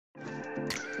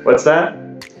What's that?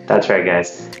 That's right,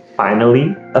 guys.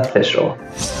 Finally official.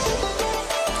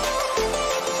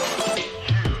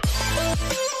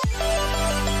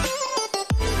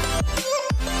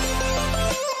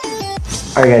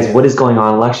 Alright guys, what is going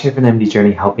on? Lex here from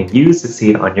TheMDJourney, helping you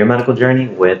succeed on your medical journey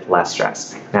with less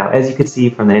stress. Now, as you can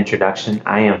see from the introduction,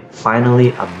 I am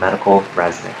finally a medical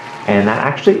resident. And that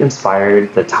actually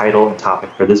inspired the title and topic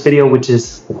for this video, which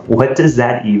is, what does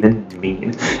that even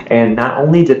mean? And not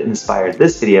only did it inspire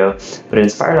this video, but it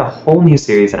inspired a whole new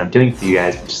series that I'm doing for you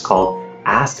guys, which is called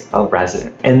Ask a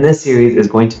Resident. And this series is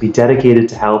going to be dedicated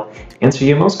to help answer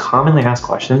your most commonly asked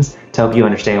questions to help you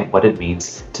understand what it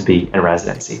means to be in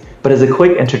residency. But as a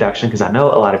quick introduction, because I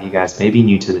know a lot of you guys may be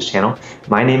new to this channel,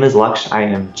 my name is Lux. I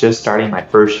am just starting my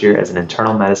first year as an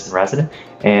internal medicine resident,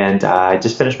 and I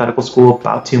just finished medical school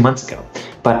about 2 months ago.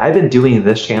 But I've been doing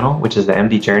this channel, which is the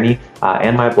MD Journey,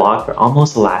 and my blog for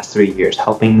almost the last 3 years,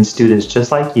 helping students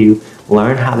just like you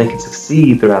learn how they can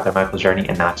succeed throughout their medical journey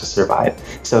and not just survive.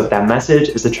 So if that message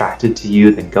is attracted to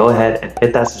you, then go ahead and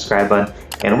hit that subscribe button.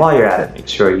 And while you're at it, make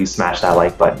sure you smash that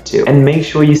like button too. And make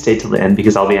sure you stay till the end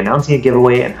because I'll be announcing a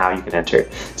giveaway and how you can enter.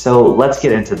 So let's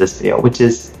get into this video, which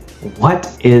is,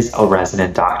 what is a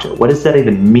resident doctor? What does that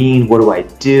even mean? What do I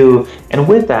do? And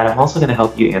with that, I'm also gonna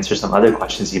help you answer some other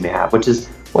questions you may have, which is,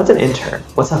 what's an intern?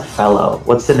 What's a fellow?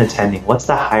 What's an attending? What's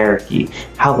the hierarchy?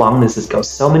 How long does this go?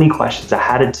 So many questions. I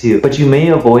had it too. But you may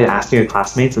avoid asking your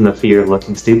classmates in the fear of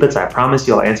looking stupid. So I promise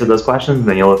you I'll answer those questions and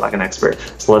then you'll look like an expert.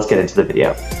 So let's get into the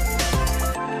video.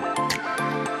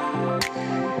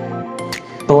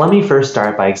 But let me first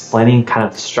start by explaining kind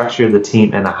of the structure of the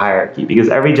team and the hierarchy, because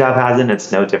every job has it and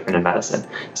it's no different in medicine.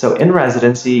 So in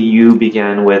residency, you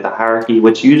begin with a hierarchy,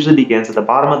 which usually begins at the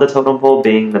bottom of the totem pole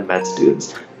being the med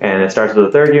students. And it starts with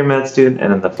a third year med student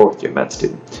and then the fourth year med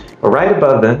student. But right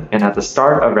above them, and at the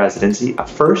start of residency, a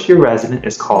first year resident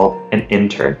is called an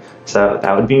intern. So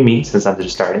that would be me, since I'm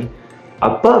just starting.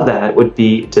 Above that would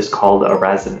be just called a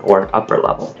resident or upper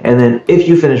level. And then if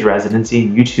you finish residency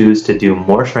and you choose to do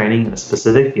more training in a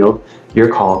specific field,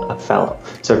 you're called a fellow.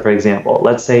 So for example,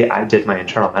 let's say I did my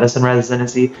internal medicine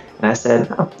residency and I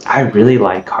said, oh, I really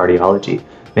like cardiology.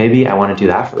 Maybe I want to do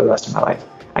that for the rest of my life.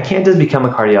 I can't just become a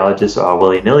cardiologist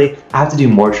willy-nilly. I have to do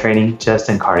more training just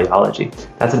in cardiology.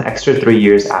 That's an extra 3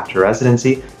 years after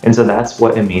residency. And so that's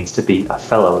what it means to be a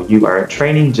fellow. You are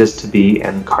training just to be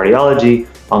in cardiology,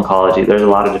 oncology. There's a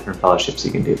lot of different fellowships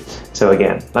you can do. So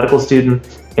again, medical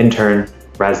student, intern,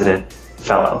 resident,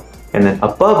 fellow. And then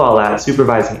above all that,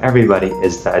 supervising everybody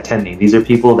is the attending. These are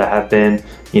people that have been,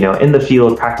 in the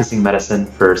field practicing medicine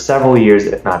for several years,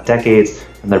 if not decades,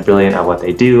 and they're brilliant at what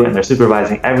they do, and they're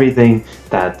supervising everything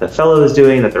that the fellow is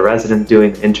doing, that the resident is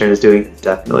doing, the intern is doing,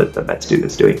 definitely the med student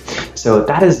is doing. So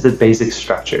that is the basic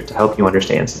structure to help you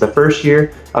understand. So the first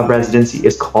year of residency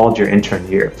is called your intern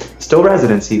year. Still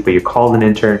residency, but you're called an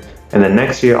intern. And then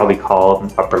next year I'll be called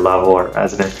an upper level or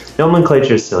resident.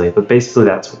 Nomenclature is silly, but basically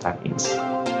that's what that means.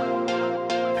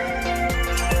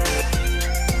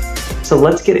 So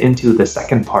let's get into the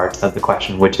second part of the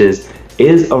question, which is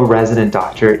a resident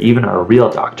doctor even a real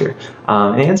doctor?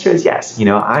 And the answer is yes.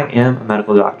 I am a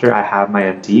medical doctor. I have my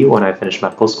MD when I finished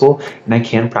medical school, and I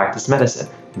can practice medicine.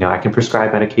 I can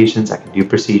prescribe medications, I can do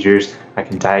procedures, I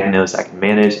can diagnose, I can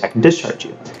manage, I can discharge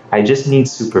you. I just need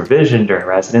supervision during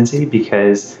residency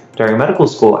because during medical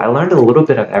school, I learned a little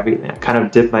bit of everything. I kind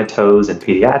of dipped my toes in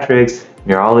pediatrics,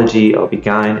 neurology,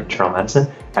 OB-GYN, internal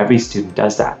medicine. Every student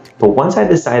does that. But once I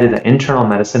decided that internal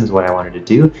medicine is what I wanted to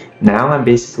do, now I'm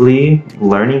basically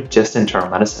learning just internal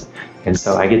medicine. And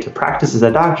so I get to practice as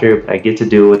a doctor, but I get to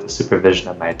do it with the supervision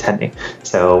of my attending.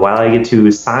 So while I get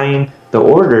to sign the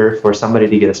order for somebody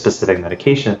to get a specific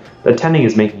medication, the attending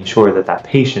is making sure that that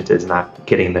patient is not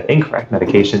getting the incorrect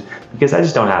medication because I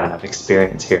just don't have enough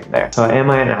experience here and there. So am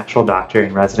I an actual doctor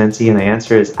in residency? And the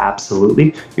answer is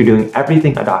absolutely. You're doing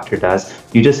everything a doctor does.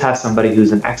 You just have somebody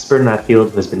who's an expert in that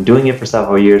field who has been doing it for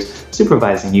several years,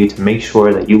 supervising you to make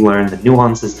sure that you learn the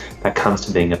nuances that comes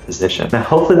to being a physician. Now,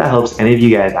 hopefully that helps any of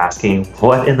you guys asking,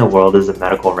 what in the world is a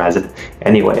medical resident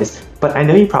anyways? But I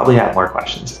know you probably have more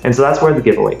questions. And so that's where the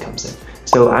giveaway comes in.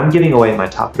 So I'm giving away my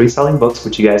top 3 selling books,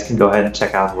 which you guys can go ahead and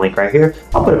check out the link right here.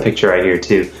 I'll put a picture right here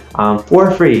too,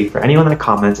 for free for anyone that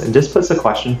comments and just puts a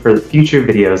question for the future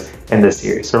videos in this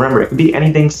series. So remember, it could be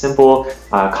anything simple,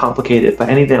 complicated, but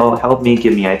anything that will help me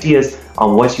give me ideas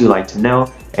on what you like to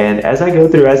know. And as I go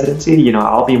through residency,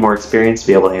 I'll be more experienced to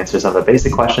be able to answer some of the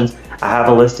basic questions. I have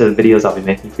a list of videos I'll be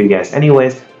making for you guys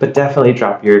anyways, but definitely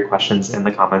drop your questions in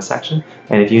the comments section.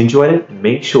 And if you enjoyed it,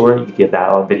 make sure you give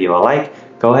that video a like,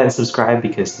 go ahead and subscribe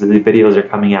because the videos are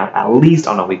coming out at least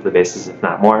on a weekly basis, if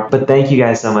not more. But thank you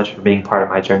guys so much for being part of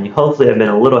my journey. Hopefully I've been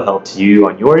a little help to you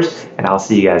on yours, and I'll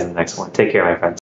see you guys in the next one. Take care, my friends.